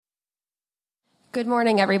Good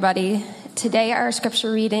morning, everybody. Today our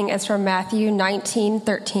scripture reading is from Matthew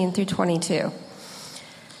 19:13 through 22.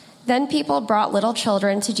 Then people brought little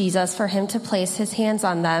children to Jesus for him to place his hands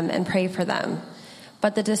on them and pray for them.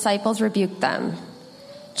 But the disciples rebuked them.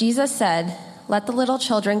 Jesus said, "Let the little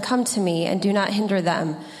children come to me and do not hinder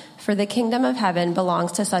them, for the kingdom of heaven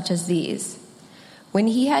belongs to such as these." When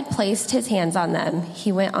he had placed his hands on them,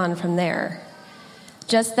 he went on from there.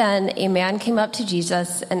 Just then a man came up to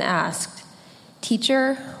Jesus and asked,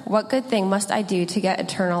 "Teacher, what good thing must I do to get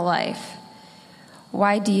eternal life?"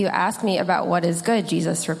 "Why do you ask me about what is good?"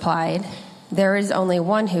 Jesus replied. "There is only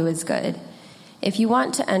one who is good. If you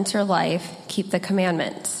want to enter life, keep the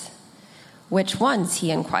commandments." "Which ones?" he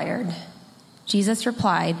inquired. Jesus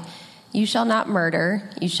replied, "You shall not murder,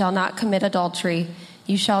 you shall not commit adultery,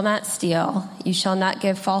 you shall not steal, you shall not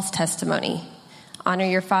give false testimony. Honor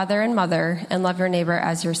your father and mother, and love your neighbor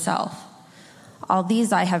as yourself." "All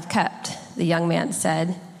these I have kept," the young man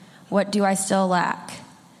said. "What do I still lack?"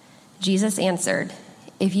 Jesus answered,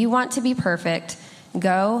 "If you want to be perfect,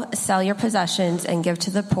 go sell your possessions and give to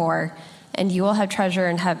the poor, and you will have treasure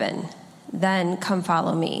in heaven. Then come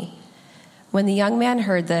follow me." When the young man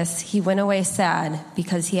heard this, he went away sad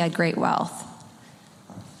because he had great wealth.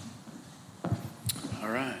 All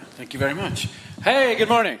right. Thank you very much. Hey, good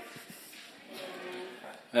morning.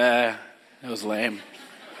 That was lame.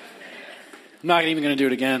 I'm not even going to do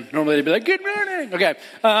it again. Normally they'd be like, "Good morning." Okay.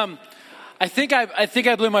 I think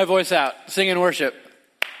I blew my voice out singing worship.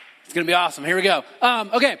 It's going to be awesome. Here we go.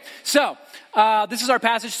 Okay. So this is our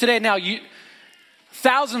passage today. Now,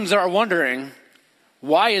 thousands are wondering,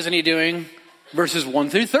 why isn't he doing verses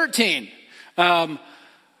 1 through 13?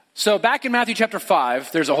 So back in Matthew chapter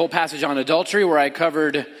 5, there's a whole passage on adultery where I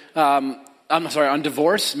covered, on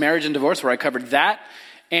divorce, marriage and divorce, where I covered that.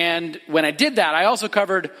 And when I did that, I also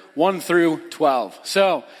covered 1 through 12.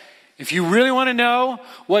 So if you really want to know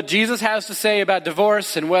what Jesus has to say about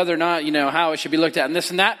divorce and whether or not, how it should be looked at and this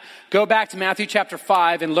and that, go back to Matthew chapter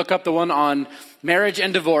 5 and look up the one on marriage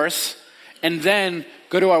and divorce. And then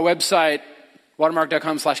go to our website,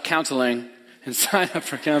 watermark.com/counseling, and sign up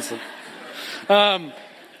for counseling.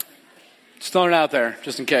 Just throwing it out there,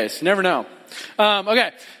 just in case. You never know.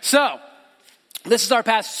 Okay, so this is our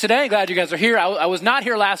passage today. Glad you guys are here. I was not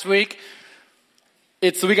here last week.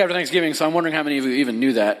 It's the week after Thanksgiving, so I'm wondering how many of you even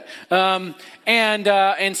knew that.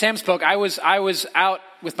 And Sam spoke. I was out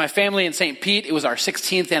with my family in St. Pete. It was our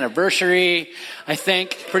 16th anniversary, I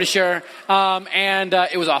think, pretty sure. And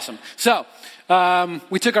it was awesome. So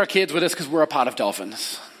we took our kids with us because we're a pot of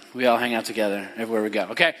dolphins. We all hang out together everywhere we go.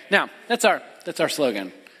 Okay, now that's our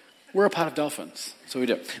slogan. We're a pot of dolphins. That's what we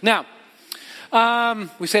do. Now.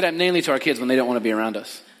 We say that mainly to our kids when they don't want to be around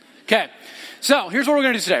us. Okay, so here's what we're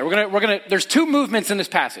going to do today. We're gonna. There's two movements in this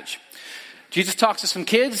passage. Jesus talks to some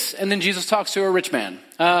kids, and then Jesus talks to a rich man.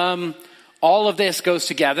 All of this goes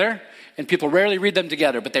together, and people rarely read them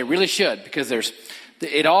together, but they really should, because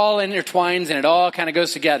it all intertwines and it all kind of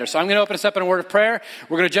goes together. So I'm going to open us up in a word of prayer.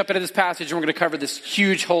 We're going to jump into this passage, and we're going to cover this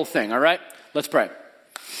huge whole thing. All right, let's pray.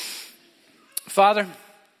 Father,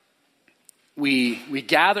 we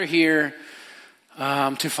gather here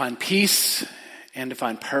to find peace and to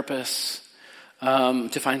find purpose,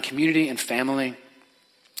 to find community and family,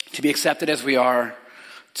 to be accepted as we are,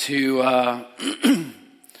 to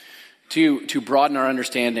broaden our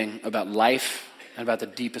understanding about life and about the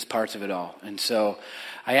deepest parts of it all. And so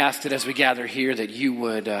I ask that as we gather here that you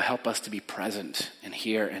would help us to be present and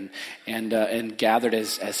here and gathered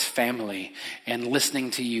as family and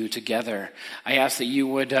listening to you together. I ask that you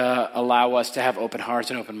would allow us to have open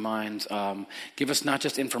hearts and open minds. Give us not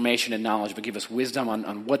just information and knowledge, but give us wisdom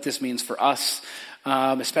on what this means for us,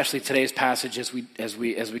 especially today's passage as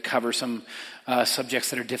we cover some subjects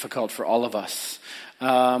that are difficult for all of us.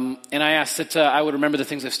 And I ask that I would remember the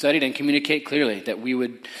things I've studied and communicate clearly, that we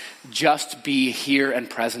would just be here and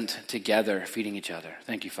present together, feeding each other.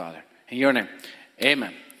 Thank you, Father. In your name,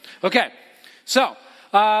 amen. Okay, so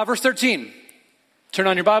verse 13. Turn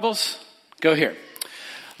on your Bibles. Go here.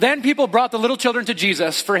 Then people brought the little children to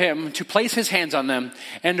Jesus for him to place his hands on them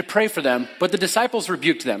and to pray for them, but the disciples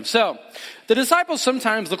rebuked them. So the disciples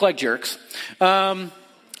sometimes look like jerks. And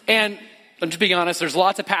I'm just being honest, there's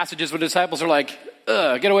lots of passages where the disciples are like,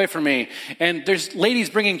 "Ugh, get away from me." And there's ladies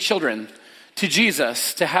bringing children to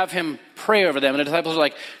Jesus to have him pray over them. And the disciples are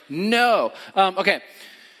like, "No." Okay,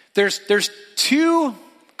 there's two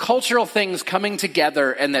cultural things coming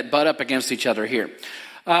together and that butt up against each other here.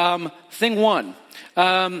 Thing one,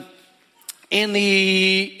 in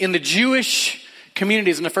the Jewish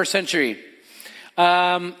communities in the first century,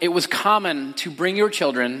 it was common to bring your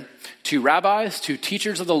children to rabbis, to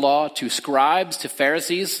teachers of the law, to scribes, to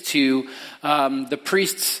Pharisees, to the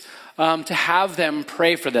priests, to have them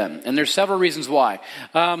pray for them. And there's several reasons why.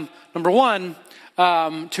 Number one,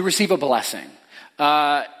 to receive a blessing.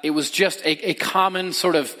 It was just a common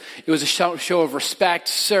sort of, it was a show of respect.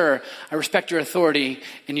 Sir, I respect your authority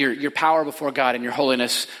and your power before God and your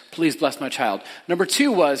holiness. Please bless my child. Number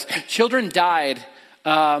two was children died,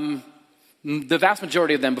 the vast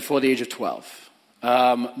majority of them before the age of 12.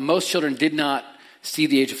 Most children did not see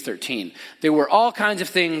the age of 13. There were all kinds of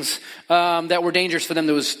things that were dangerous for them.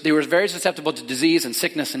 They were very susceptible to disease and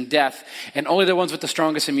sickness and death, and only the ones with the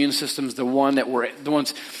strongest immune systems, the ones that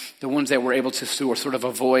were able to sort of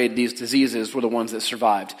avoid these diseases, were the ones that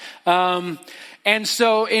survived. And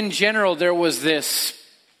so, in general, there was this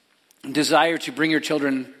desire to bring your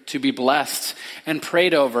children to be blessed and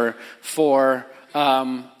prayed over for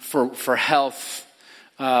health,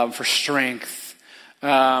 for strength.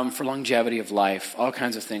 For longevity of life, all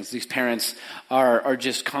kinds of things. These parents are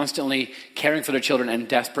just constantly caring for their children and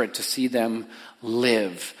desperate to see them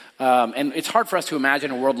live. And it's hard for us to imagine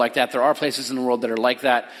a world like that. There are places in the world that are like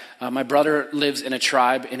that. My brother lives in a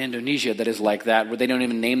tribe in Indonesia that is like that, where they don't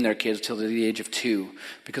even name their kids till the age of 2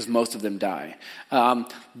 because most of them die.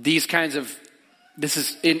 This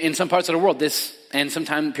is in some parts of the world, and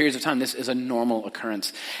sometimes periods of time, this is a normal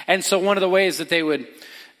occurrence. And so one of the ways that they would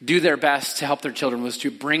do their best to help their children was to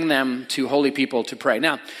bring them to holy people to pray.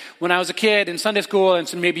 Now, when I was a kid in Sunday school, and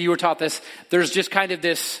so maybe you were taught this, there's just kind of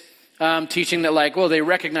this teaching that they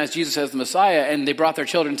recognized Jesus as the Messiah, and they brought their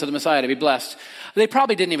children to the Messiah to be blessed. They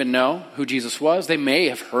probably didn't even know who Jesus was. They may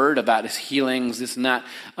have heard about his healings, this and that.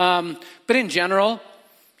 But in general,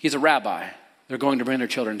 he's a rabbi. They're going to bring their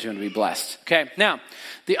children to him to be blessed. Okay, now,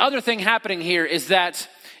 the other thing happening here is that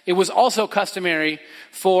it was also customary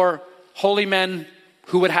for holy men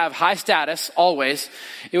who would have high status, always.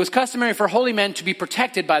 It was customary for holy men to be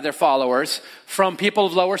protected by their followers from people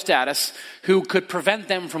of lower status who could prevent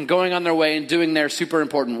them from going on their way and doing their super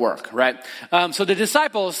important work, right? So the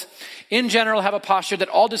disciples, in general, have a posture that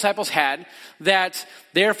all disciples had, that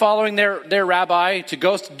they're following their rabbi to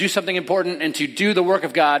go do something important and to do the work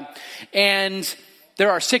of God. And there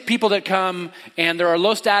are sick people that come, and there are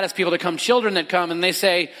low status people that come, children that come, and they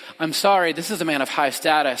say, I'm sorry, this is a man of high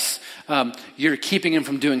status. You're keeping him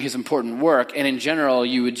from doing his important work. And in general,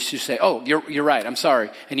 you would just say, oh, you're right, I'm sorry.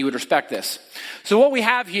 And you would respect this. So what we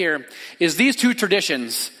have here is these two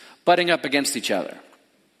traditions butting up against each other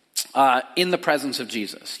in the presence of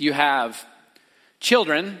Jesus. You have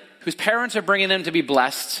children whose parents are bringing them to be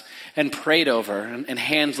blessed and prayed over and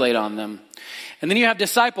hands laid on them. And then you have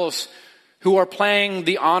disciples who are playing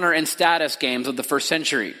the honor and status games of the first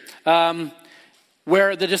century.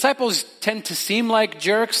 Where the disciples tend to seem like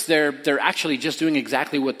jerks, they're actually just doing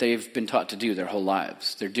exactly what they've been taught to do their whole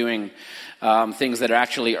lives. They're doing things that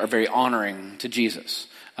are very honoring to Jesus,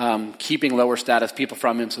 keeping lower status people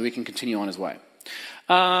from him so he can continue on his way.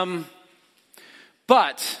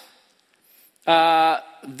 But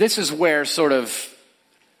this is where sort of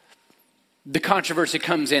the controversy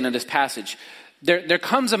comes in this passage. There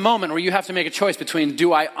comes a moment where you have to make a choice between,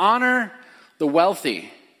 do I honor the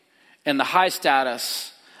wealthy and the high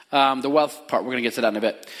status, the wealth part, we're going to get to that in a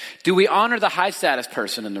bit. Do we honor the high status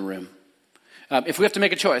person in the room? If we have to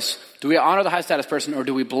make a choice, do we honor the high status person or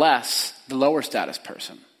do we bless the lower status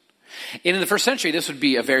person? And in the first century, this would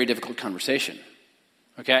be a very difficult conversation.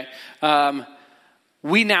 Okay?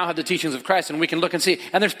 We now have the teachings of Christ, and we can look and see.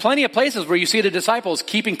 And there's plenty of places where you see the disciples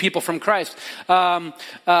keeping people from Christ.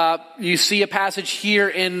 You see a passage here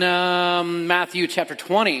in Matthew chapter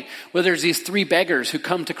 20, where there's these 3 beggars who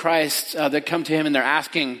come to Christ, that come to him, and they're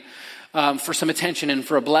asking for some attention and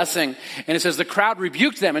for a blessing. And it says, the crowd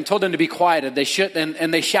rebuked them and told them to be quiet. And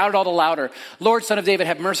they shouted all the louder, Lord, Son of David,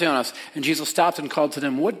 have mercy on us. And Jesus stopped and called to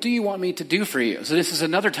them, what do you want me to do for you? So this is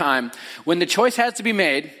another time when the choice has to be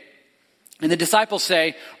made. And the disciples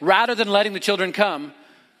say, rather than letting the children come,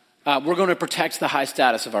 we're going to protect the high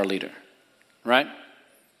status of our leader, right?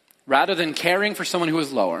 Rather than caring for someone who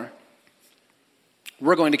is lower,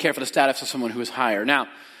 we're going to care for the status of someone who is higher. Now,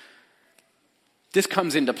 this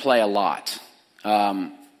comes into play a lot.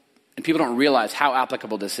 And people don't realize how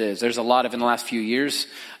applicable this is. There's a lot of, in the last few years,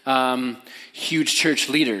 huge church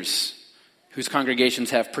leaders whose congregations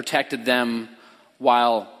have protected them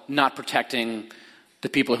while not protecting the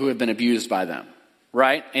people who have been abused by them,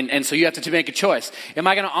 right? And so you have to make a choice. Am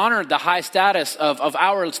I going to honor the high status of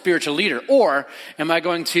our spiritual leader? Or am I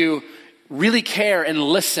going to really care and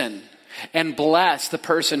listen and bless the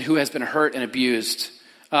person who has been hurt and abused?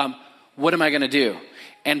 What am I going to do?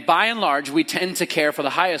 And by and large, we tend to care for the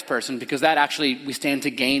highest person because that actually, we stand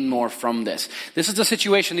to gain more from this. This is the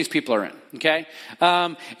situation these people are in, okay?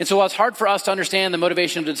 And so while it's hard for us to understand the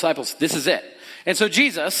motivation of the disciples, this is it. And so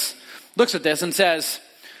Jesus looks at this and says,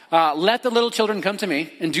 let the little children come to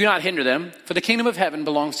me and do not hinder them, for the kingdom of heaven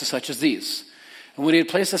belongs to such as these. And when he had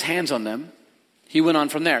placed his hands on them, he went on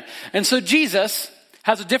from there. And so Jesus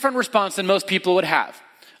has a different response than most people would have.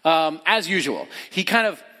 As usual, he kind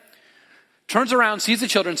of turns around, sees the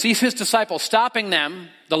children, sees his disciples stopping them,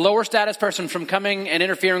 the lower status person, from coming and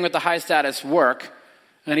interfering with the high status work.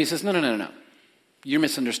 And he says, no. You're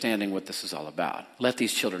misunderstanding what this is all about. Let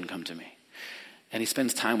these children come to me. And he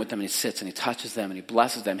spends time with them, and he sits and he touches them and he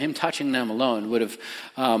blesses them. Him touching them alone would have,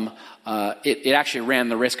 it actually ran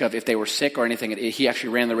the risk of, if they were sick or anything, he actually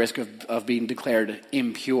ran the risk of being declared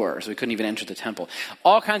impure. So he couldn't even enter the temple.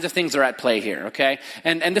 All kinds of things are at play here, okay?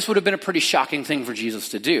 And this would have been a pretty shocking thing for Jesus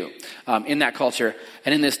to do in that culture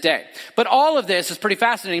and in this day. But all of this is pretty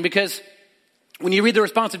fascinating because when you read the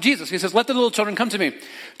response of Jesus, he says, let the little children come to me.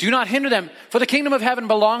 Do not hinder them, for the kingdom of heaven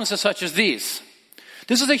belongs to such as these.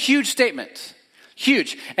 This is a huge statement.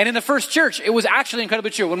 Huge. And in the first church, it was actually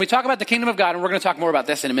incredibly true. When we talk about the kingdom of God, and we're going to talk more about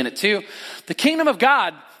this in a minute too, the kingdom of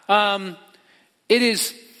God, it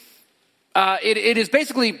is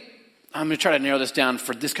basically, I'm going to try to narrow this down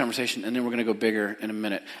for this conversation, and then we're going to go bigger in a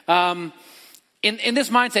minute. In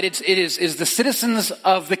this mindset, it is the citizens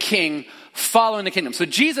of the king following the kingdom. So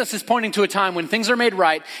Jesus is pointing to a time when things are made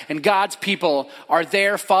right, and God's people are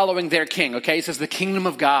there following their king, okay? He says the kingdom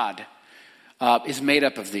of God is made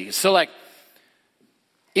up of these. So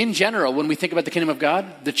in general, when we think about the kingdom of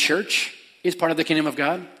God, the church is part of the kingdom of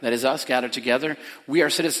God. That is us gathered together. We are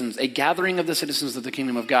citizens, a gathering of the citizens of the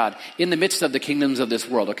kingdom of God in the midst of the kingdoms of this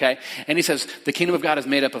world, okay? And he says the kingdom of God is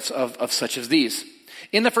made up of such as these.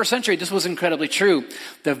 In the first century, this was incredibly true.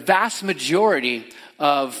 The vast majority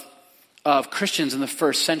of Christians in the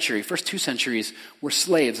first century, first 2 centuries, were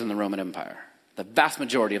slaves in the Roman Empire. The vast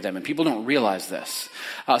majority of them, and people don't realize this.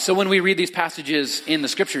 So when we read these passages in the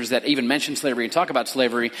scriptures that even mention slavery and talk about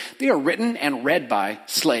slavery, they are written and read by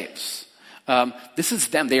slaves. This is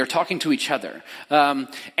them. They are talking to each other.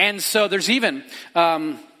 And so there's even,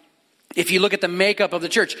 if you look at the makeup of the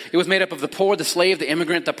church, it was made up of the poor, the slave, the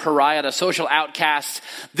immigrant, the pariah, the social outcast.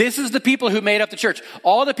 This is the people who made up the church.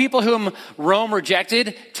 All the people whom Rome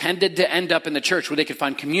rejected tended to end up in the church where they could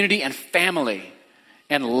find community and family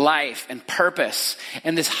and life and purpose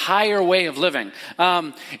and this higher way of living.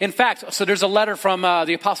 In fact, so there's a letter from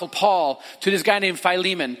the Apostle Paul to this guy named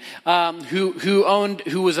Philemon, who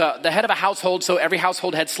was the head of a household. So every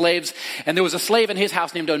household had slaves, and there was a slave in his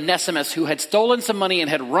house named Onesimus who had stolen some money and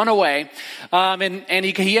had run away. And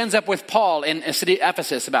he ends up with Paul in a city,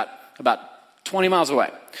 Ephesus, about 20 miles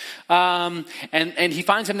away. And he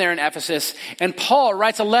finds him there in Ephesus. And Paul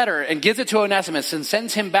writes a letter and gives it to Onesimus and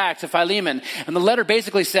sends him back to Philemon. And the letter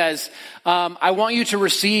basically says, I want you to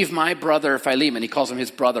receive my brother Philemon. He calls him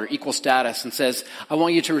his brother, equal status, and says, I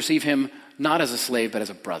want you to receive him not as a slave, but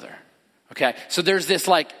as a brother. Okay? So there's this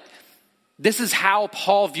this is how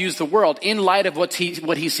Paul views the world in light of what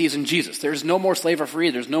he sees in Jesus. There's no more slave or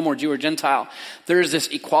free. There's no more Jew or Gentile. There is this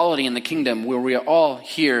equality in the kingdom where we are all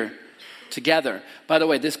here together. By the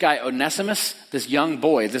way, this guy Onesimus, this young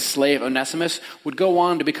boy, this slave Onesimus, would go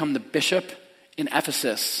on to become the bishop in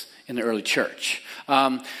Ephesus in the early church.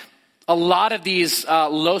 A lot of these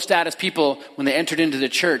low status people, when they entered into the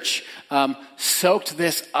church, soaked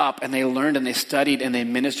this up, and they learned and they studied and they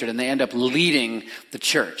ministered, and they end up leading the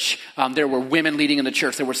church. There were women leading in the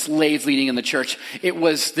church. There were slaves leading in the church. It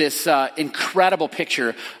was this incredible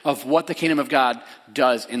picture of what the kingdom of God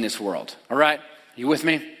does in this world. All right? Are you with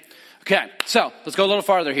me? Okay, so let's go a little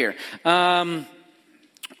farther here. Verse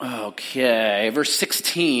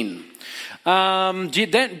 16.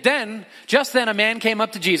 Just then a man came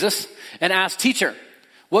up to Jesus and asked, Teacher,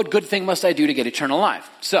 what good thing must I do to get eternal life?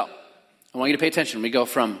 So, I want you to pay attention. We go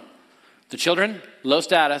from the children, low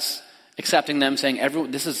status, accepting them, saying,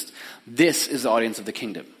 this is the audience of the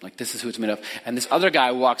kingdom. This is who it's made of. And this other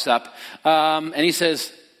guy walks up, and he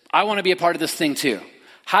says, I want to be a part of this thing too.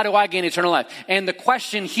 How do I gain eternal life? And the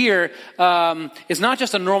question here is not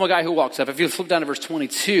just a normal guy who walks up. If you flip down to verse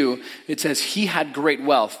 22, it says he had great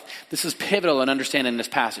wealth. This is pivotal in understanding this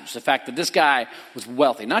passage. The fact that this guy was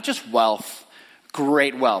wealthy. Not just wealth,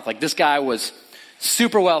 great wealth. This guy was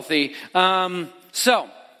super wealthy. In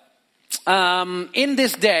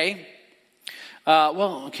this day, where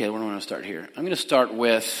do I want to start here? I'm going to start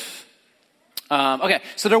with...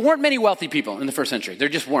 so there weren't many wealthy people in the first century. There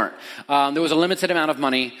just weren't. There was a limited amount of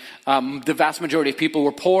money. The vast majority of people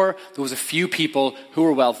were poor. There was a few people who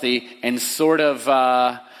were wealthy and sort of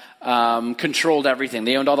controlled everything.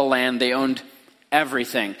 They owned all the land. They owned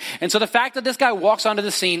everything. And so the fact that this guy walks onto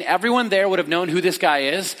the scene, everyone there would have known who this guy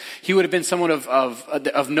is. He would have been someone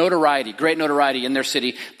of notoriety, great notoriety in their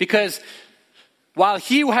city, because while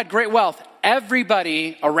he had great wealth,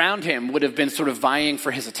 everybody around him would have been sort of vying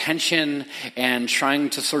for his attention and trying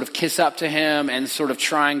to sort of kiss up to him and sort of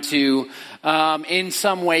trying to, in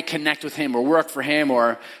some way, connect with him or work for him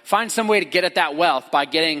or find some way to get at that wealth by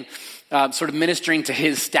getting sort of ministering to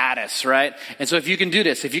his status, right? And so if you can do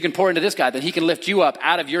this, if you can pour into this guy, then he can lift you up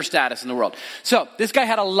out of your status in the world. So this guy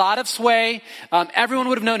had a lot of sway. Everyone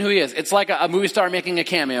would have known who he is. It's like a movie star making a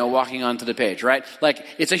cameo walking onto the page, right? Like,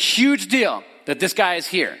 it's a huge deal that this guy is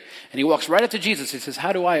here. And he walks right up to Jesus. He says,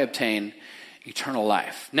 how do I obtain eternal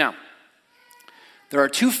life? Now, there are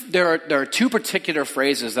two particular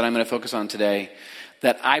phrases that I'm going to focus on today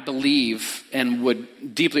that I believe and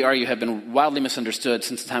would deeply argue have been wildly misunderstood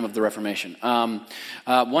since the time of the Reformation.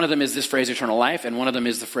 One of them is this phrase, eternal life, and one of them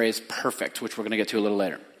is the phrase perfect, which we're going to get to a little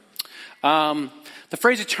later. The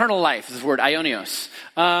phrase eternal life is the word aionios.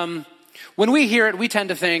 When we hear it, we tend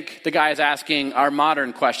to think the guy is asking our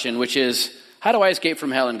modern question, which is, how do I escape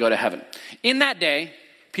from hell and go to heaven? In that day,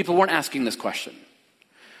 people weren't asking this question.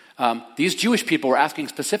 These Jewish people were asking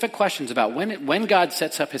specific questions about when God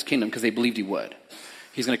sets up his kingdom, because they believed he would.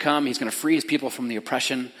 He's going to come, he's going to free his people from the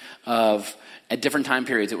oppression of, at different time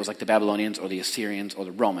periods, it was like the Babylonians or the Assyrians or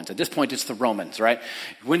the Romans. At this point, it's the Romans, right?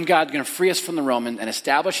 When God's going to free us from the Romans and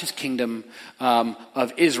establish his kingdom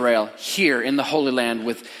of Israel here in the Holy Land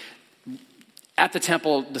with, at the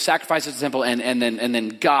temple, the sacrifices of the temple, and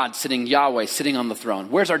then God sitting, Yahweh sitting on the throne.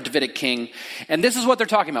 Where's our Davidic king? And this is what they're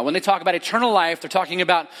talking about. When they talk about eternal life, they're talking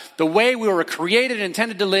about the way we were created and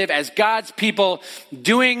intended to live as God's people,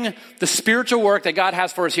 doing the spiritual work that God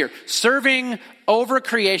has for us here, serving over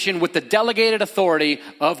creation with the delegated authority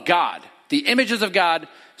of God, the images of God,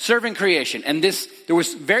 serving creation. And there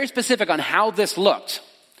was very specific on how this looked.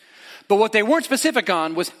 But what they weren't specific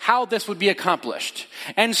on was how this would be accomplished.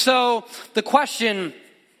 And so the question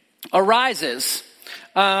arises,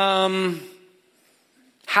 how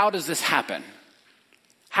does this happen?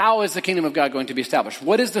 How is the kingdom of God going to be established?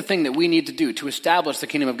 What is the thing that we need to do to establish the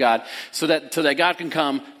kingdom of God so that God can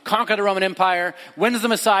come, conquer the Roman Empire? When is the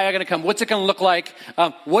Messiah going to come? What's it going to look like?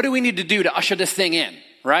 What do we need to do to usher this thing in,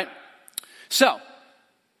 right? So,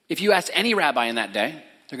 if you ask any rabbi in that day,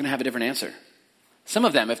 they're going to have a different answer. Some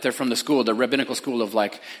of them, if they're from the rabbinical school of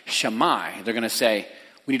like Shammai, they're going to say,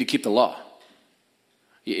 we need to keep the law.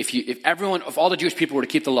 If all the Jewish people were to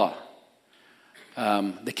keep the law,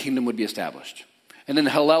 the kingdom would be established. And then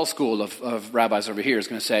the Hillel school of rabbis over here is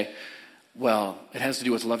going to say, well, it has to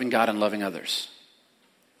do with loving God and loving others,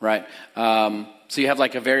 right? So you have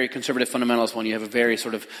like a very conservative fundamentalist one. You have a very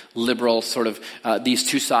sort of liberal sort of these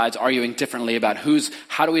two sides arguing differently about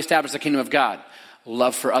how do we establish the kingdom of God?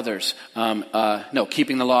 Love for others.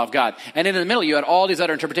 Keeping the law of God. And in the middle, you had all these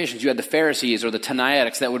other interpretations. You had the Pharisees or the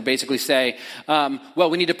Tanaitics that would basically say,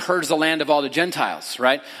 we need to purge the land of all the Gentiles,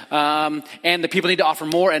 right? And the people need to offer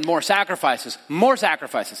more and more sacrifices.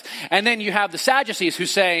 And then you have the Sadducees who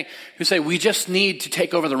say, we just need to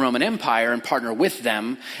take over the Roman Empire and partner with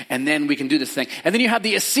them, and then we can do this thing. And then you have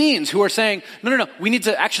the Essenes who are saying, no, we need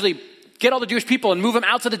to actually get all the Jewish people and move them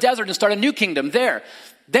out to the desert and start a new kingdom there.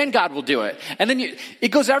 Then God will do it. And then it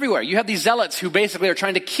goes everywhere. You have these zealots who basically are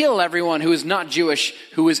trying to kill everyone who is not Jewish,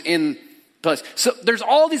 who is in place. So there's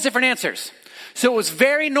all these different answers. So it was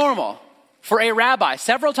very normal for a rabbi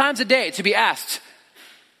several times a day to be asked,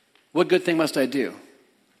 what good thing must I do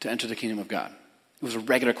to enter the kingdom of God? It was a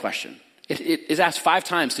regular question. It is asked 5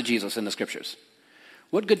 times to Jesus in the scriptures.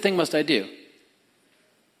 What good thing must I do?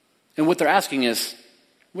 And what they're asking is,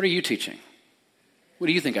 what are you teaching? What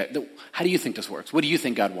do you think? How do you think this works? What do you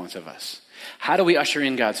think God wants of us? How do we usher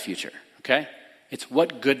in God's future? Okay? It's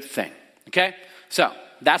what good thing. Okay? So,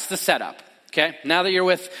 that's the setup. Okay? Now that you're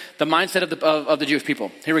with the mindset of the Jewish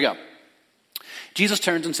people, here we go. Jesus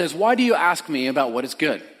turns and says, why do you ask me about what is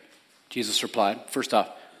good? Jesus replied, first off,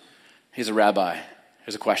 he's a rabbi.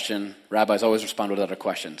 Here's a question. Rabbis always respond with other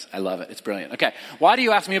questions. I love it. It's brilliant. Okay. Why do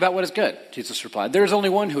you ask me about what is good? Jesus replied, there is only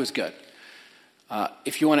one who is good.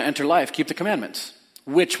 If you want to enter life, keep the commandments.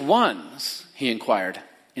 Which ones? He inquired.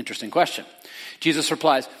 Interesting question. Jesus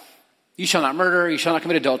replies, you shall not murder, you shall not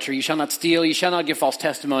commit adultery, you shall not steal, you shall not give false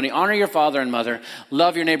testimony, honor your father and mother,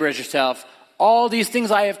 love your neighbor as yourself. All these things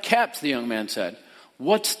I have kept, the young man said.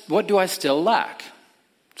 What do I still lack?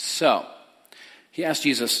 So, he asked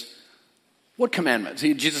Jesus, what commandments?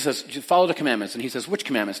 Jesus says, follow the commandments. And he says, which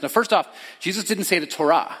commandments? Now, first off, Jesus didn't say the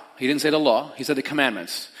Torah. He didn't say the law. He said the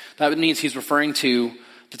commandments. That means he's referring to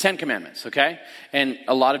the Ten Commandments, okay? And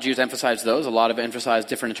a lot of Jews emphasize those. A lot of emphasize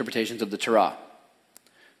different interpretations of the Torah.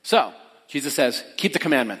 So, Jesus says, keep the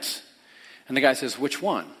commandments. And the guy says, which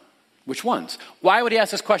one? Which ones? Why would he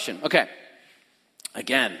ask this question? Okay,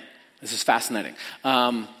 again, this is fascinating.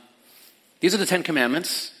 These are the Ten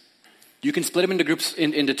Commandments. You can split them into groups,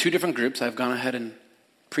 into two different groups. I've gone ahead and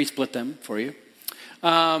pre-split them for you.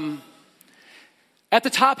 At the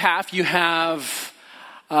top half, you have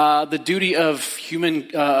the duty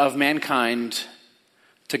of mankind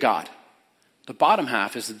to God. The bottom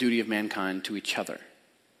half is the duty of mankind to each other.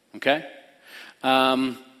 Okay?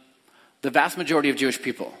 The vast majority of Jewish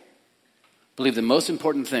people believe the most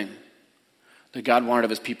important thing that God wanted of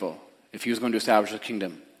his people, if he was going to establish a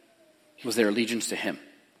kingdom, was their allegiance to him.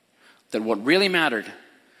 That what really mattered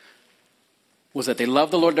was that they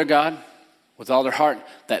love the Lord their God with all their heart,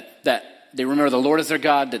 that they remember the Lord as their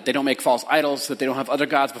God, that they don't make false idols, that they don't have other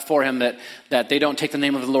gods before him, that they don't take the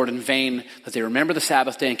name of the Lord in vain, that they remember the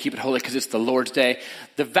Sabbath day and keep it holy because it's the Lord's day.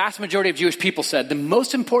 The vast majority of Jewish people said the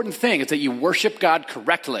most important thing is that you worship God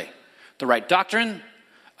correctly. The right doctrine,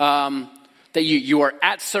 that you are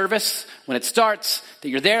at service when it starts, that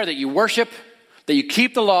you're there, that you worship, that you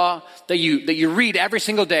keep the law, that you read every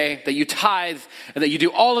single day, that you tithe, and that you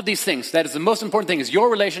do all of these things. That is the most important thing, is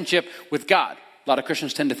your relationship with God. A lot of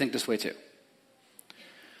Christians tend to think this way too.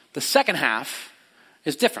 The second half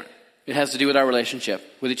is different. It has to do with our relationship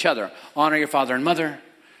with each other. Honor your father and mother.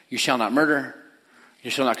 You shall not murder. You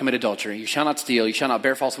shall not commit adultery. You shall not steal. You shall not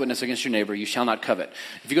bear false witness against your neighbor. You shall not covet.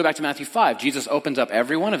 If you go back to Matthew 5, Jesus opens up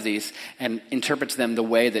every one of these and interprets them the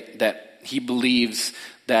way that he believes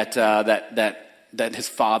that his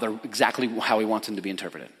Father, exactly how he wants them to be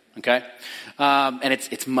interpreted. Okay? And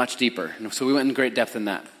it's much deeper. So we went in great depth in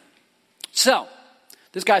that. So,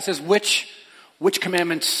 this guy says, which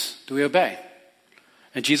commandments do we obey?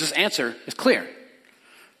 And Jesus' answer is clear.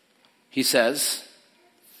 He says,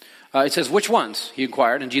 which ones? He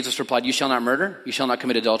inquired, and Jesus replied, you shall not murder, you shall not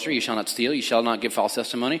commit adultery, you shall not steal, you shall not give false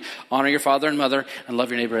testimony, honor your father and mother, and love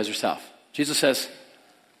your neighbor as yourself. Jesus says,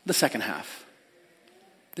 the second half.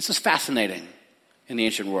 This is fascinating in the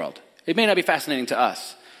ancient world. It may not be fascinating to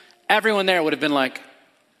us. Everyone there would have been like,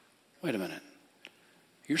 wait a minute.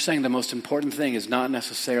 You're saying the most important thing is not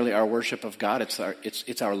necessarily our worship of God,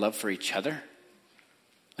 it's our love for each other?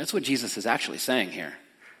 That's what Jesus is actually saying here.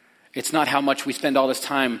 It's not how much we spend all this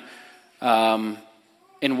time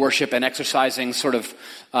in worship and exercising, sort of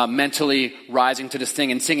mentally rising to this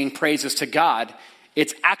thing and singing praises to God.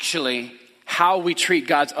 It's actually how we treat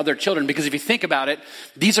God's other children. Because if you think about it,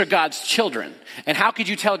 these are God's children. And how could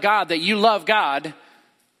you tell God that you love God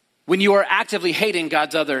when you are actively hating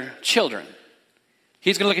God's other children?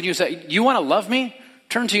 He's going to look at you and say, you want to love me?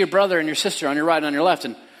 Turn to your brother and your sister on your right and on your left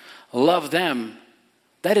and love them.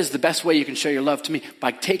 That is the best way you can show your love to me,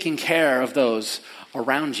 by taking care of those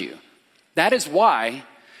around you. That is why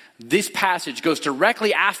this passage goes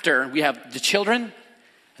directly after we have the children and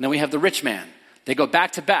then we have the rich man. They go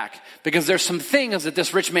back to back because there's some things that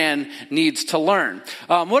this rich man needs to learn.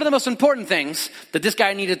 One of the most important things that this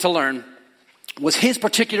guy needed to learn was his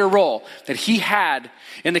particular role that he had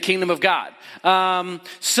in the kingdom of God.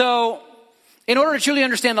 So in order to truly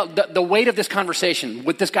understand the weight of this conversation,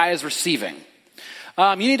 what this guy is receiving,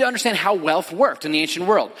 you need to understand how wealth worked in the ancient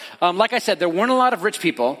world. Like I said, there weren't a lot of rich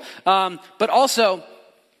people, but also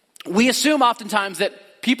we assume oftentimes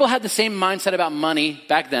that people had the same mindset about money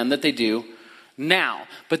back then that they do now,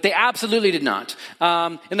 but they absolutely did not.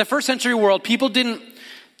 In the first century world, people didn't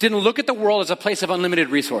look at the world as a place of unlimited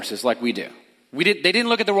resources like we do. They didn't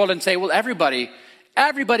look at the world and say, well, everybody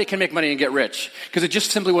can make money and get rich, because it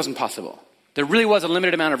just simply wasn't possible. There really was a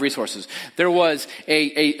limited amount of resources. There was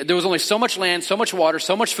only so much land, so much water,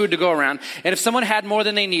 so much food to go around. And if someone had more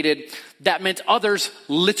than they needed, that meant others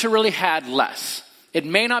literally had less. It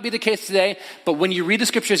may not be the case today, but when you read the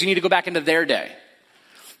scriptures, you need to go back into their day.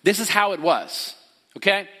 This is how it was.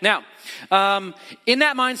 Okay? Now, in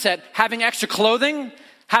that mindset, having extra clothing,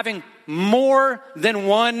 having more than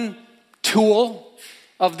one tool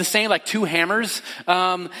of the same, like two hammers,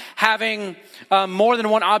 having more than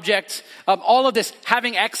one object, all of this,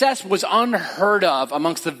 having excess was unheard of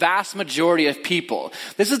amongst the vast majority of people.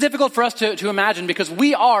 This is difficult for us to imagine, because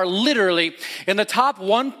we are literally in the top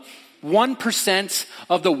 1%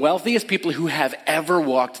 of the wealthiest people who have ever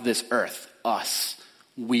walked this earth. Us.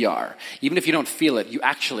 We are. Even if you don't feel it, you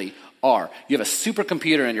actually are. You have a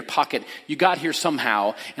supercomputer in your pocket. You got here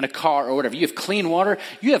somehow in a car or whatever. You have clean water.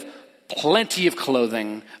 You have plenty of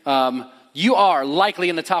clothing. You are likely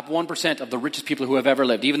in the top 1% of the richest people who have ever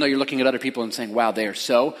lived, even though you're looking at other people and saying, wow, they are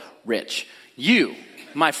so rich. You,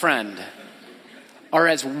 my friend, are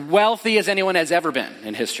as wealthy as anyone has ever been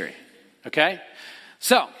in history. Okay?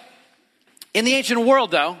 So, in the ancient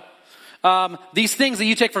world, though, these things that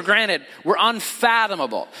you take for granted were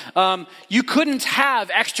unfathomable. You couldn't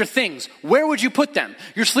have extra things. Where would you put them?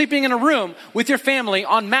 You're sleeping in a room with your family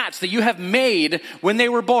on mats that you have made when they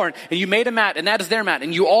were born. And you made a mat, and that is their mat.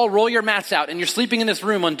 And you all roll your mats out, and you're sleeping in this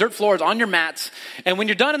room on dirt floors on your mats. And when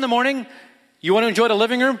you're done in the morning, you want to enjoy the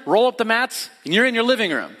living room? Roll up the mats, and you're in your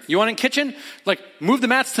living room. You want in kitchen? Like, move the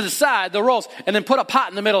mats to the side, the rolls, and then put a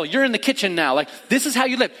pot in the middle. You're in the kitchen now. Like, this is how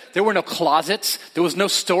you live. There were no closets. There was no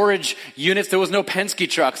storage units. There was no Penske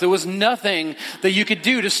trucks. There was nothing that you could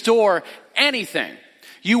do to store anything.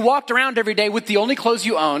 You walked around every day with the only clothes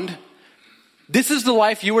you owned. This is the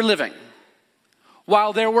life you were living.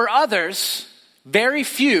 While there were others, very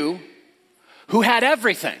few, who had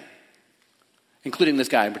everything, including this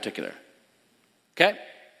guy in particular. Okay?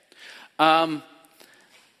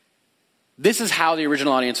 This is how the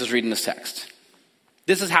original audience is reading this text.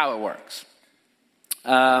 This is how it works.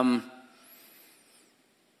 I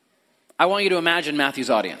want you to imagine Matthew's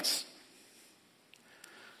audience.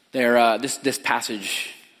 This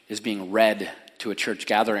passage is being read to a church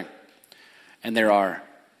gathering. And there are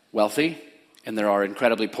wealthy and there are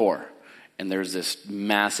incredibly poor. And there's this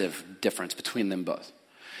massive difference between them both.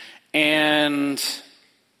 And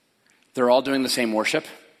they're all doing the same worship.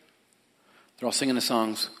 They're all singing the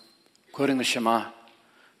songs, quoting the Shema,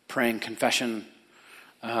 praying confession.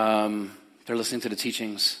 They're listening to the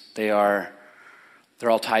teachings. They're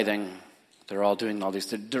all tithing. They're all doing all these.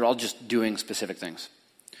 They're all just doing specific things.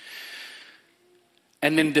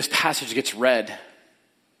 And then this passage gets read,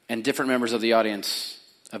 and different members of the audience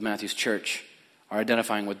of Matthew's church are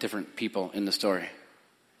identifying with different people in the story.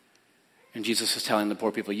 And Jesus is telling the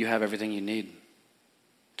poor people, you have everything you need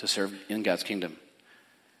to serve in God's kingdom.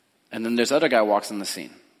 And then this other guy walks in the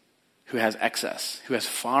scene who has excess, who has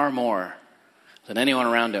far more than anyone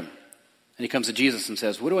around him. And he comes to Jesus and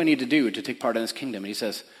says, what do I need to do to take part in this kingdom? And he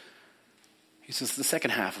says, the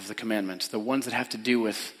second half of the commandments, the ones that have to do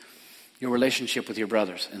with your relationship with your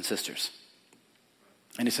brothers and sisters.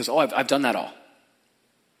 And he says, I've done that all.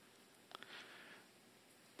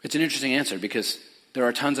 It's an interesting answer because there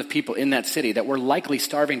are tons of people in that city that were likely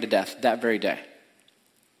starving to death that very day.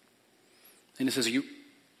 And he says,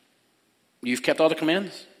 you've kept all the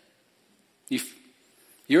commands?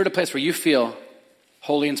 You're at a place where you feel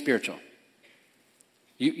holy and spiritual.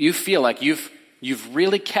 You feel like you've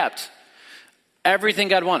really kept everything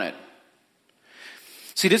God wanted.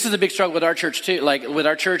 See, this is a big struggle with our church too, like with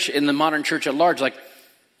our church in the modern church at large. Like,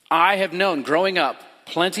 I have known growing up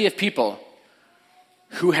plenty of people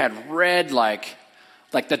who had read like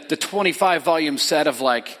the 25 volume set of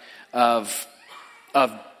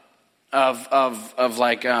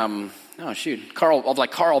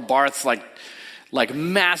Karl Barth's like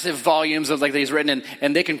massive volumes of like that he's written,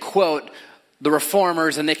 and they can quote the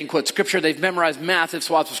reformers and they can quote scripture. They've memorized massive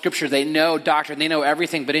swaths of scripture. They know doctrine. They know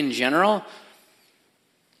everything. But in general,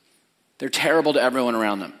 they're terrible to everyone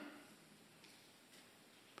around them.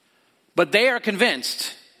 But they are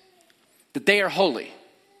convinced that they are holy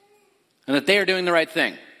and that they are doing the right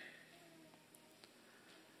thing.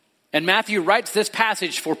 And Matthew writes this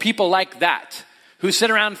passage for people like that, who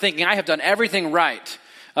sit around thinking, I have done everything right.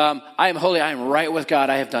 I am holy. I am right with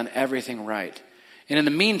God. I have done everything right. And in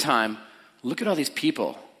the meantime, look at all these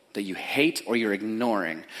people that you hate or you're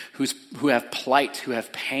ignoring, who have plight, who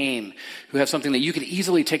have pain, who have something that you could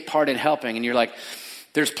easily take part in helping. And you're like,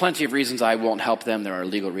 there's plenty of reasons I won't help them. There are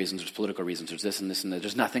legal reasons, there's political reasons, there's this and this and that.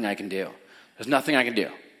 There's nothing I can do. There's nothing I can do.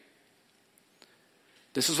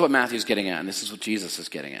 This is what Matthew's getting at, and this is what Jesus is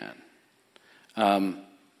getting at.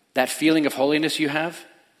 That feeling of holiness you have,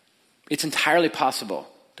 it's entirely possible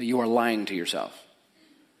that you are lying to yourself.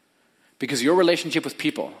 Because your relationship with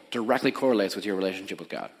people directly correlates with your relationship with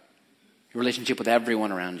God. Your relationship with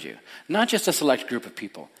everyone around you. Not just a select group of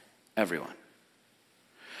people, everyone.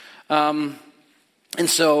 And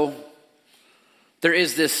so there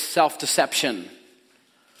is this self-deception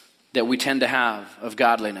that we tend to have of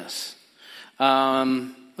godliness.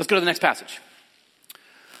 Let's go to the next passage.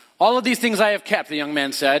 All of these things I have kept, the young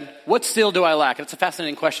man said. What still do I lack? It's a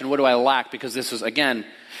fascinating question. What do I lack? Because this is, again,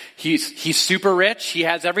 he's super rich. He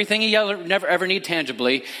has everything he never ever need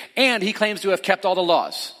tangibly. And he claims to have kept all the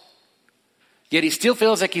laws. Yet he still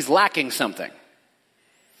feels like he's lacking something.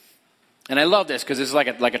 And I love this because this is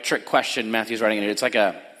like a trick question Matthew's writing in it.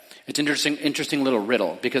 It's interesting little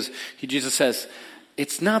riddle. Because Jesus says,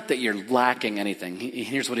 it's not that you're lacking anything.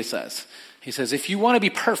 Here's what he says. He says, if you want to be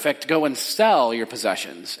perfect, go and sell your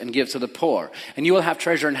possessions and give to the poor, and you will have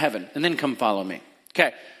treasure in heaven, and then come follow me.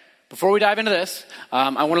 Okay, before we dive into this, I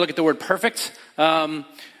want to look at the word perfect.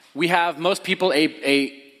 We have most people,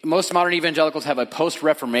 most modern evangelicals have a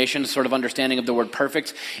post-Reformation sort of understanding of the word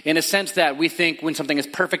perfect, in a sense that we think when something is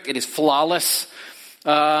perfect, it is flawless.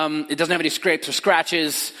 It doesn't have any scrapes or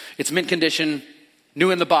scratches. It's mint condition,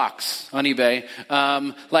 new in the box on eBay.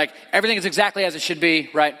 Like everything is exactly as it should be,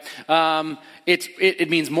 right? It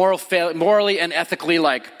means morally and ethically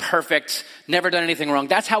like perfect, never done anything wrong.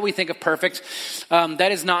 That's how we think of perfect.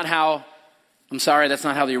 That is not how, that's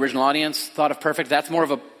not how the original audience thought of perfect. That's more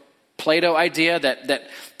of a Plato idea that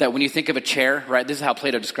when you think of a chair, right? This is how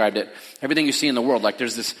Plato described it. Everything you see in the world, like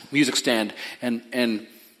there's this music stand and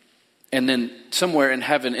then somewhere in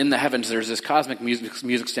heaven, in the heavens, there's this cosmic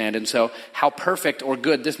music stand. And so how perfect or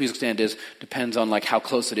good this music stand is depends on like how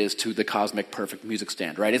close it is to the cosmic perfect music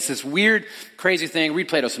stand, right? It's this weird, crazy thing. Read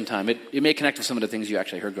Plato sometime. It may connect with some of the things you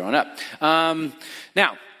actually heard growing up.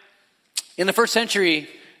 Now, in the first century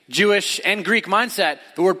Jewish and Greek mindset,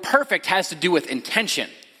 the word perfect has to do with intention.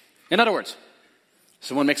 In other words,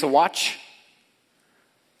 someone makes a watch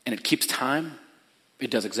and it keeps time. It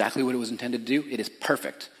does exactly what it was intended to do. It is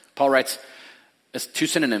perfect. Paul writes, as two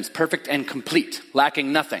synonyms, perfect and complete,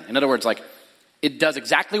 lacking nothing. In other words, like it does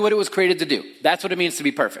exactly what it was created to do. That's what it means to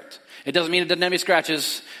be perfect. It doesn't mean it doesn't have any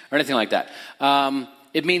scratches or anything like that.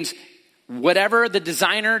 It means whatever the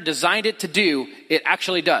designer designed it to do, it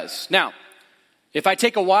actually does. Now, if I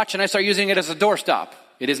take a watch and I start using it as a doorstop,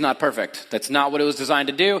 it is not perfect. That's not what it was designed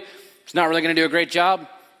to do. It's not really going to do a great job.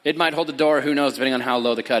 It might hold the door, who knows, depending on how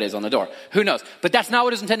low the cut is on the door. Who knows? But that's not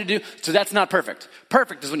what it's intended to do, so that's not perfect.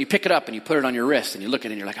 Perfect is when you pick it up and you put it on your wrist and you look at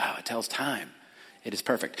it and you're like, oh, it tells time. It is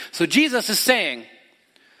perfect. So Jesus is saying,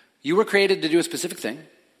 you were created to do a specific thing.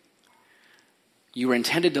 You were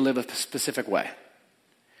intended to live a specific way.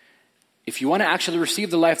 If you want to actually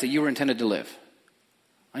receive the life that you were intended to live,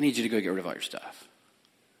 I need you to go get rid of all your stuff.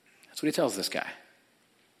 That's what he tells this guy.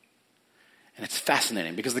 And it's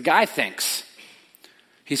fascinating because the guy thinks,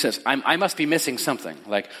 he says, I must be missing something.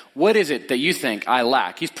 Like, what is it that you think I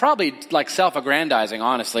lack? He's probably like self-aggrandizing,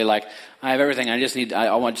 honestly. Like, I have everything.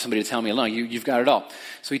 I want somebody to tell me alone. You've got it all.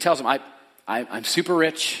 So he tells him, I'm super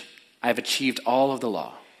rich. I've achieved all of the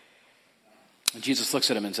law. And Jesus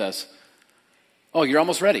looks at him and says, oh, you're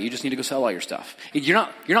almost ready. You just need to go sell all your stuff. You're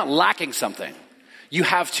not lacking something. You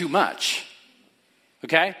have too much.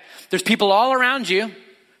 Okay? There's people all around you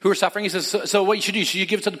who are suffering. He says, so what you should do, you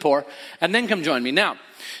give it to the poor and then come join me. Now,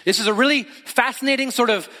 this is a really fascinating sort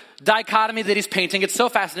of dichotomy that he's painting. It's so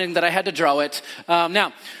fascinating that I had to draw it.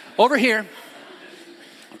 Now, over here,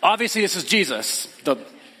 obviously this is Jesus,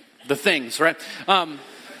 the things, right?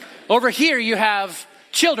 Over here you have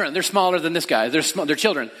children. They're smaller than this guy. They're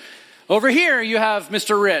children. Over here you have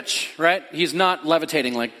Mr. Rich, right? He's not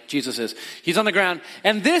levitating like Jesus is. He's on the ground.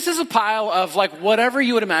 And this is a pile of like whatever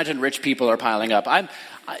you would imagine rich people are piling up.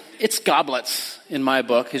 It's goblets in my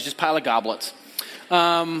book. It's just a pile of goblets.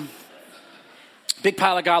 Big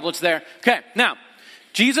pile of goblets there. Okay, now,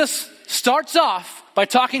 Jesus starts off by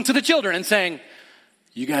talking to the children and saying,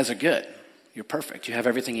 you guys are good. You're perfect. You have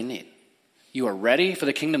everything you need. You are ready for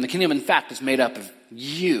the kingdom. The kingdom, in fact, is made up of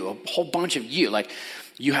you, a whole bunch of you. Like,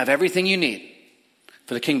 you have everything you need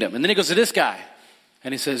for the kingdom. And then he goes to this guy,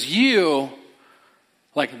 and he says,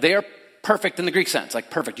 they are perfect in the Greek sense.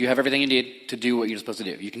 Like, perfect. You have everything you need to do what you're supposed to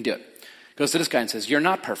do. You can do it. Goes to this guy and says, you're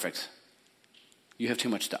not perfect. You have too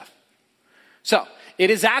much stuff. So,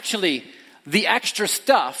 it is actually the extra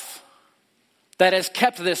stuff that has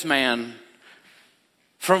kept this man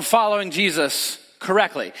from following Jesus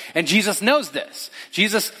correctly. And Jesus knows this.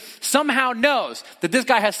 Jesus somehow knows that this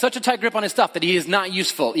guy has such a tight grip on his stuff that he is not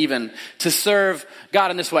useful even to serve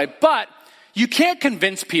God in this way. But you can't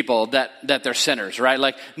convince people that they're sinners, right?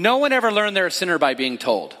 Like, no one ever learned they're a sinner by being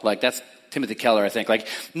told. Like, that's Timothy Keller, I think. Like,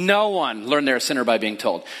 no one learned they're a sinner by being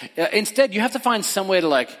told. Instead, you have to find some way to,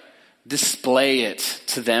 like, display it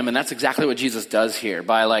to them. And that's exactly what Jesus does here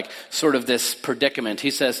by, like, sort of this predicament.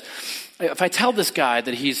 He says, if I tell this guy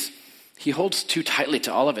that he holds too tightly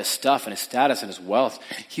to all of his stuff and his status and his wealth,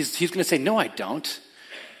 he's going to say, no, I don't.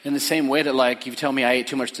 In the same way that, like, you tell me I ate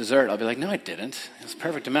too much dessert, I'll be like, no, I didn't. It was a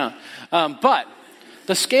perfect amount. But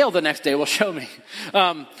the scale the next day will show me.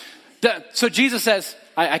 So Jesus says,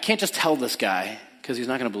 I can't just tell this guy because he's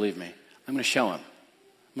not going to believe me. I'm going to show him.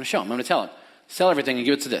 I'm going to tell him. Sell everything and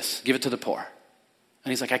give it to this. Give it to the poor.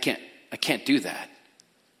 And he's like, I can't do that.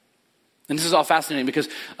 And this is all fascinating because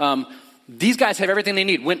these guys have everything they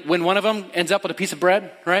need. When one of them ends up with a piece of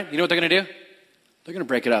bread, right? You know what they're going to do? They're going to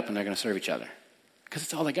break it up and they're going to serve each other. Because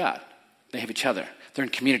it's all they got. They have each other. They're in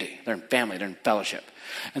community. They're in family. They're in fellowship.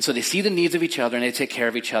 And so they see the needs of each other and they take care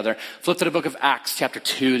of each other. Flip to the book of Acts, chapter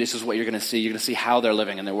 2. This is what you're going to see. You're going to see how they're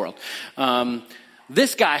living in their world.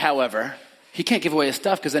 This guy, however, he can't give away his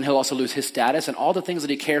stuff because then he'll also lose his status and all the things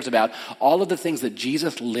that he cares about, all of the things that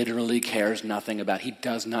Jesus literally cares nothing about. He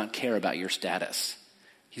does not care about your status.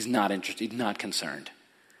 He's not interested. He's not concerned.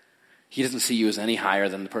 He doesn't see you as any higher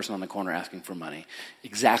than the person on the corner asking for money.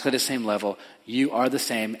 Exactly the same level. You are the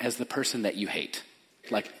same as the person that you hate.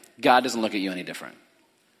 Like, God doesn't look at you any different.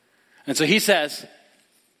 And so he says,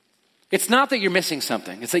 it's not that you're missing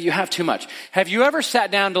something. It's that you have too much. Have you ever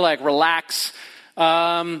sat down to like relax?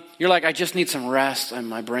 You're like, I just need some rest.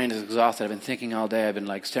 My brain is exhausted. I've been thinking all day. I've been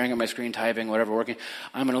like staring at my screen, typing, whatever, working.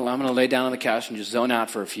 I'm gonna lay down on the couch and just zone out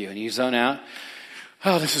for a few. And you zone out.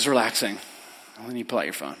 Oh, this is relaxing. And then you pull out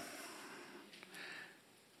your phone.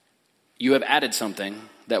 You have added something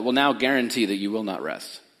that will now guarantee that you will not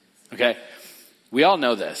rest. Okay? We all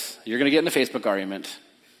know this. You're going to get in a Facebook argument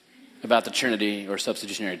about the Trinity or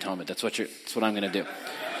substitutionary atonement. That's what I'm going to do.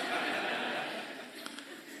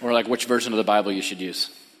 Or like which version of the Bible you should use.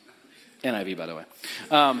 NIV, by the way.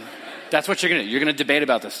 That's what you're going to do. You're going to debate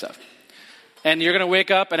about this stuff. And you're going to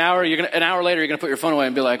wake up an hour later, you're going to put your phone away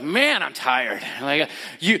and be like, man, I'm tired. Like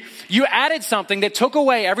you added something that took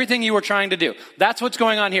away everything you were trying to do. That's what's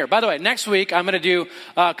going on here. By the way, next week, I'm going to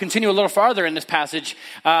continue a little farther in this passage,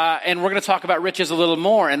 and we're going to talk about riches a little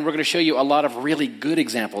more, and we're going to show you a lot of really good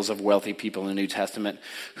examples of wealthy people in the New Testament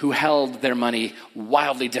who held their money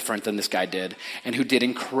wildly different than this guy did, and who did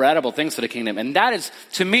incredible things for the kingdom. And that is,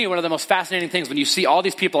 to me, one of the most fascinating things when you see all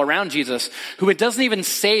these people around Jesus who it doesn't even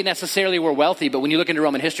say necessarily were wealthy, but when you look into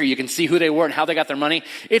Roman history, you can see who they were and how they got their money.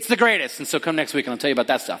 It's the greatest. And so come next week and I'll tell you about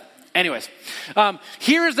that stuff. Anyways,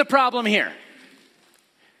 here's the problem here.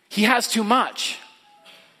 He has too much.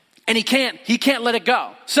 And he can't let it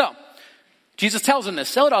go. So, Jesus tells him this,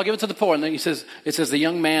 sell it all, give it to the poor. And then it says, the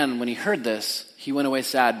young man, when he heard this, he went away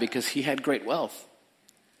sad because he had great wealth.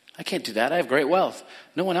 I can't do that. I have great wealth.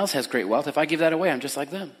 No one else has great wealth. If I give that away, I'm just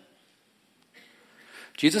like them.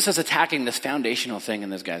 Jesus is attacking this foundational thing in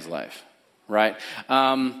this guy's life. Right?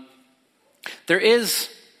 There is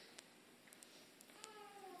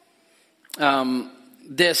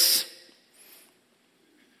this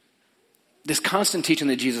constant teaching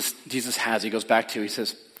that Jesus has. He goes back to, he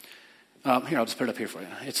says, here, I'll just put it up here for you.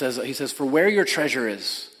 He says, for where your treasure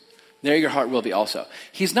is, there your heart will be also.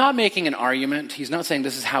 He's not making an argument. He's not saying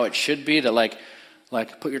this is how it should be, to like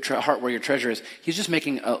put your heart where your treasure is. He's just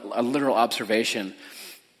making a literal observation.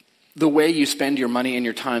 The way you spend your money and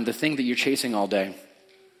your time, the thing that you're chasing all day,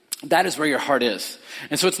 that is where your heart is.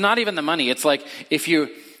 And so it's not even the money. It's like if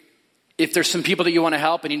there's some people that you want to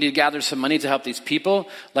help and you need to gather some money to help these people,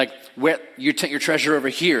 like where you take your treasure over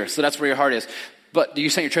here. So that's where your heart is. But you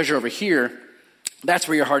set your treasure over here, that's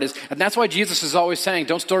where your heart is. And that's why Jesus is always saying,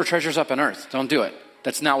 don't store treasures up on earth. Don't do it.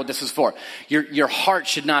 That's not what this is for. Your heart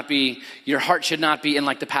should not be in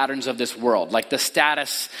like the patterns of this world, like the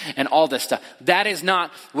status and all this stuff. That is not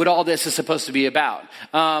what all this is supposed to be about.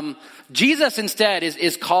 Jesus instead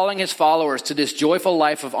is calling his followers to this joyful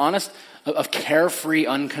life of carefree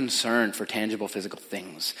unconcern for tangible physical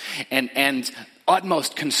things and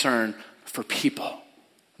utmost concern for people.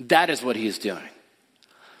 That is what he is doing.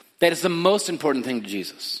 That is the most important thing to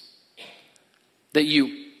Jesus. That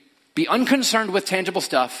you be unconcerned with tangible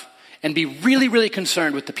stuff and be really, really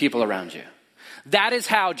concerned with the people around you. That is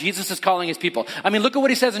how Jesus is calling his people. I mean, look at what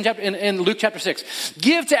he says in Luke chapter 6.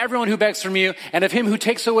 Give to everyone who begs from you, and of him who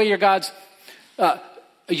takes away your goods,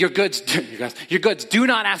 do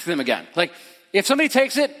not ask them again. Like, if somebody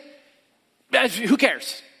takes it, who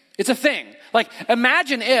cares? It's a thing. Like,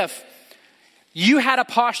 imagine if you had a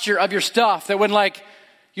posture of your stuff that when like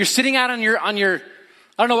you're sitting out on your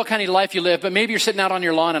I don't know what kind of life you live, but maybe you're sitting out on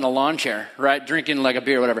your lawn in a lawn chair, right? Drinking like a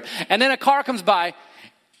beer or whatever. And then a car comes by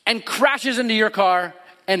and crashes into your car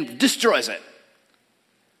and destroys it.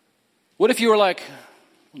 What if you were like,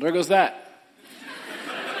 well, there goes that.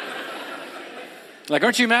 Like,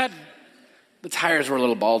 aren't you mad? The tires were a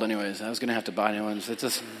little bald anyways. I was going to have to buy new ones.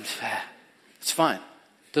 It's fine.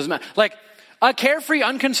 Doesn't matter. Like a carefree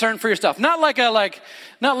unconcern for your stuff. Not like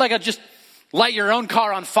a just light your own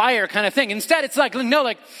car on fire kind of thing. Instead, it's like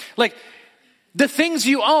the things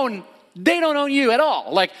you own, they don't own you at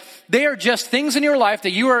all. Like they are just things in your life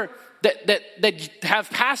that have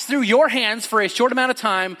passed through your hands for a short amount of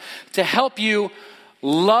time to help you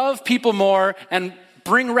love people more and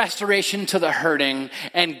bring restoration to the hurting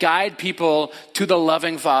and guide people to the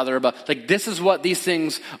loving Father. But like this is what these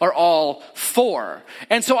things are all for.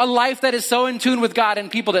 And so a life that is so in tune with God and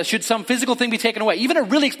people that should some physical thing be taken away, even a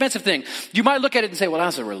really expensive thing, you might look at it and say, well,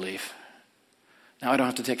 that's a relief. Now I don't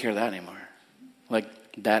have to take care of that anymore. Like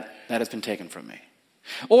that has been taken from me.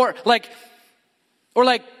 Or like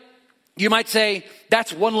you might say,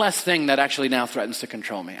 that's one less thing that actually now threatens to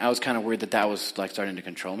control me. I was kind of worried that was like starting to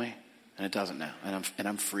control me, and it doesn't now, and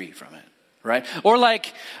I'm free from it, right? Or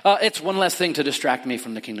like, it's one less thing to distract me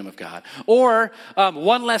from the kingdom of God. Or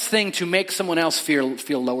one less thing to make someone else feel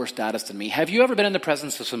lower status than me. Have you ever been in the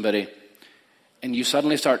presence of somebody and you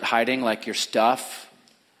suddenly start hiding like your stuff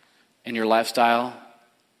and your lifestyle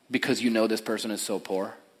because you know this person is so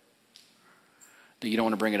poor that you don't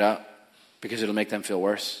want to bring it up because it'll make them feel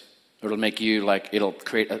worse? Or it'll make you it'll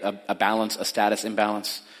create a balance, a status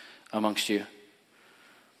imbalance amongst you.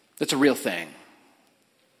 That's a real thing.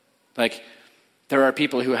 Like, there are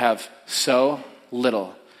people who have so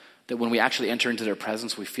little that when we actually enter into their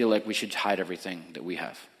presence, we feel like we should hide everything that we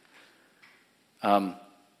have. And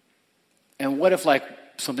what if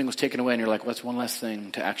something was taken away and you're like, what's one less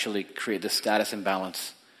thing to actually create this status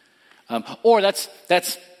imbalance? Or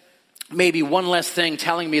that's maybe one less thing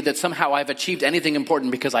telling me that somehow I've achieved anything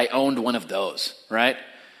important because I owned one of those, right?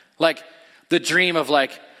 Like the dream of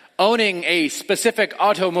owning a specific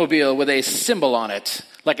automobile with a symbol on it,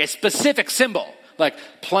 like a specific symbol. Like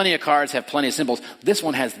plenty of cars have plenty of symbols. This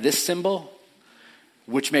one has this symbol,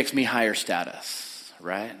 which makes me higher status,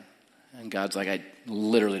 right? And God's like, I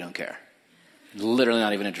literally don't care. Literally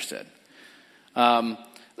not even interested. And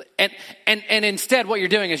instead what you're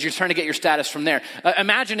doing is you're trying to get your status from there.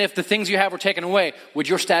 Imagine if the things you have were taken away. Would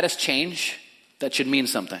your status change? That should mean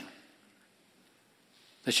something.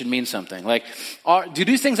 That should mean something. Do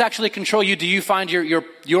these things actually control you? Do you find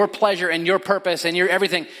your pleasure and your purpose and your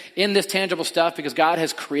everything in this tangible stuff? Because God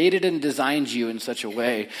has created and designed you in such a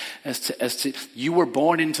way as to you were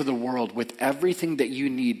born into the world with everything that you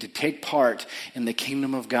need to take part in the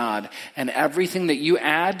kingdom of God. And everything that you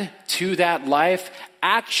add to that life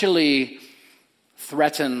actually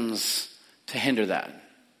threatens to hinder that.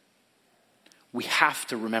 We have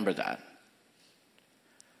to remember that.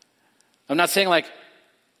 I'm not saying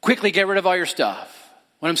quickly get rid of all your stuff.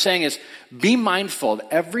 What I'm saying is be mindful that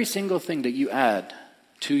every single thing that you add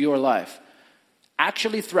to your life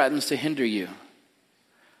actually threatens to hinder you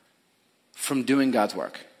from doing God's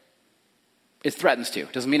work. It threatens to.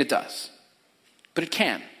 Doesn't mean it does. But it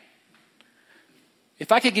can.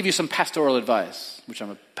 If I could give you some pastoral advice, which I'm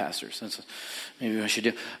a pastor, so maybe I should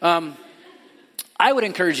do. I would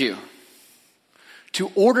encourage you to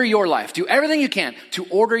order your life, do everything you can to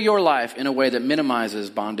order your life in a way that minimizes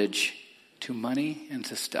bondage to money and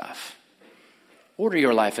to stuff. Order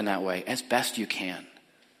your life in that way as best you can.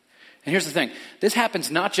 And here's the thing. This happens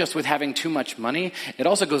not just with having too much money. It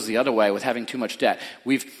also goes the other way with having too much debt.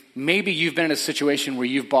 Maybe you've been in a situation where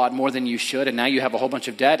you've bought more than you should, and now you have a whole bunch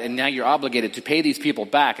of debt, and now you're obligated to pay these people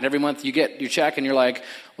back. And every month you get your check, and you're like,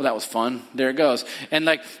 well, that was fun. There it goes. And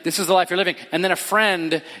this is the life you're living. And then a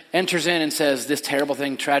friend enters in and says, this terrible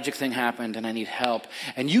thing, tragic thing happened, and I need help.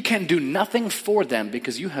 And you can do nothing for them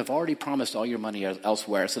because you have already promised all your money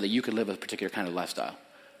elsewhere so that you could live a particular kind of lifestyle.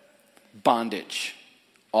 Bondage.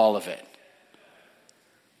 All of it.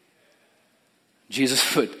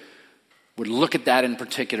 Jesus would look at that in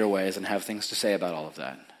particular ways and have things to say about all of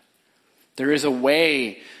that. There is a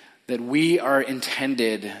way that we are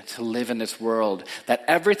intended to live in this world, that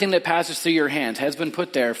everything that passes through your hands has been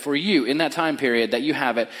put there for you in that time period, that you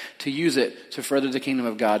have it, to use it to further the kingdom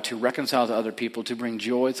of God, to reconcile to other people, to bring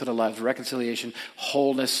joy to the lives, reconciliation,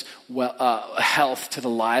 wholeness, health to the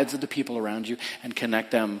lives of the people around you, and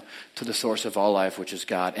connect them to the source of all life, which is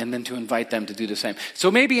God, and then to invite them to do the same. So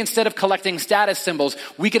maybe instead of collecting status symbols,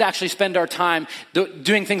 we could actually spend our time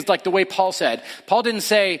doing things like the way Paul said. Paul didn't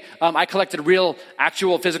say, I collected real,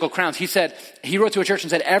 actual physical crowns. He wrote to a church and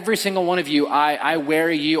said, every single one of you, I wear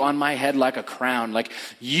you on my head like a crown. Like,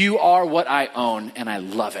 you are what I own, and I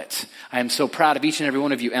love it. I am so proud of each and every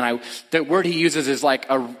one of you. And the word he uses is like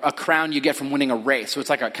a crown you get from winning a race. So it's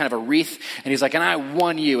like a kind of a wreath. And he's like, and I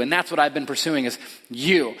won you. And that's what I've been pursuing is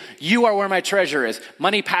you. You are where my treasure is.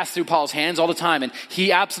 Money passed through Paul's hands all the time, and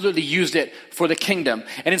he absolutely used it for the kingdom.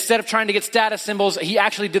 And instead of trying to get status symbols, he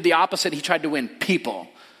actually did the opposite. He tried to win people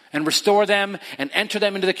and restore them and enter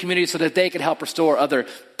them into the community so that they could help restore other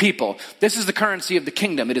people. This is the currency of the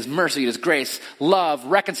kingdom. It is mercy, it is grace, love,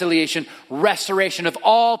 reconciliation, restoration of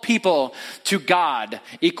all people to God,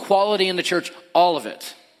 equality in the church, all of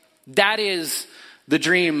it. That is the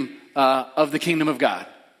dream of the kingdom of God.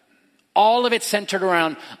 All of it centered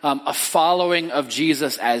around a following of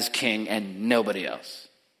Jesus as king and nobody else.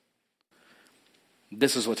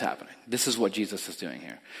 This is what's happening. This is what Jesus is doing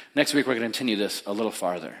here. Next week, we're going to continue this a little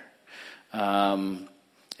farther and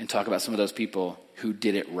talk about some of those people who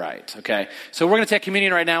did it right, okay? So we're going to take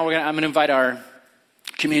communion right now. I'm going to invite our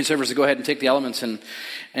communion servers to go ahead and take the elements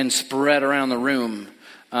and spread around the room.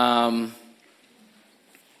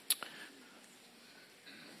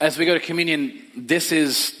 As we go to communion, this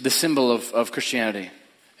is the symbol of Christianity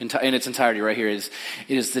in its entirety right here. It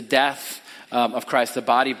is the death of Christ, the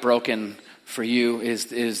body broken for you,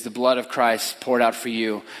 is the blood of Christ poured out for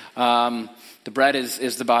you. The bread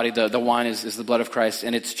is the body, the wine is the blood of Christ,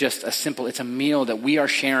 and it's just it's a meal that we are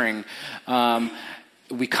sharing.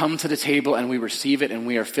 We come to the table and we receive it and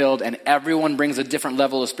we are filled, and everyone brings a different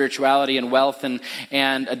level of spirituality and wealth and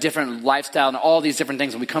a different lifestyle and all these different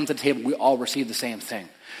things. When we come to the table, we all receive the same thing.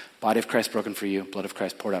 Body of Christ broken for you, blood of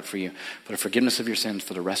Christ poured out for you, for the forgiveness of your sins,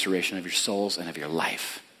 for the restoration of your souls and of your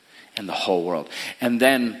life and the whole world. And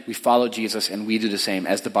then we follow Jesus and we do the same.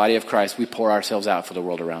 As the body of Christ, we pour ourselves out for the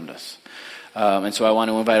world around us. And so I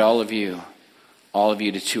want to invite all of you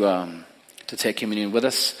to take communion with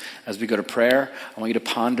us as we go to prayer. I want you to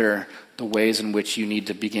ponder the ways in which you need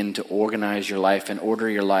to begin to organize your life and order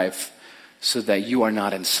your life so that you are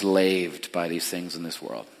not enslaved by these things in this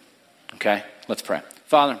world. Okay? Let's pray.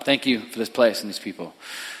 Father, thank you for this place and these people.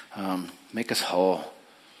 Make us whole.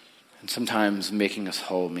 And sometimes making us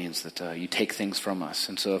whole means that you take things from us.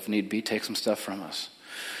 And so if need be, take some stuff from us.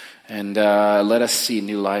 And let us see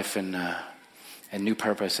new life and new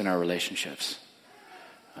purpose in our relationships.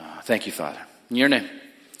 Thank you, Father. In your name,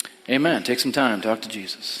 amen. Take some time. Talk to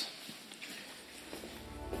Jesus.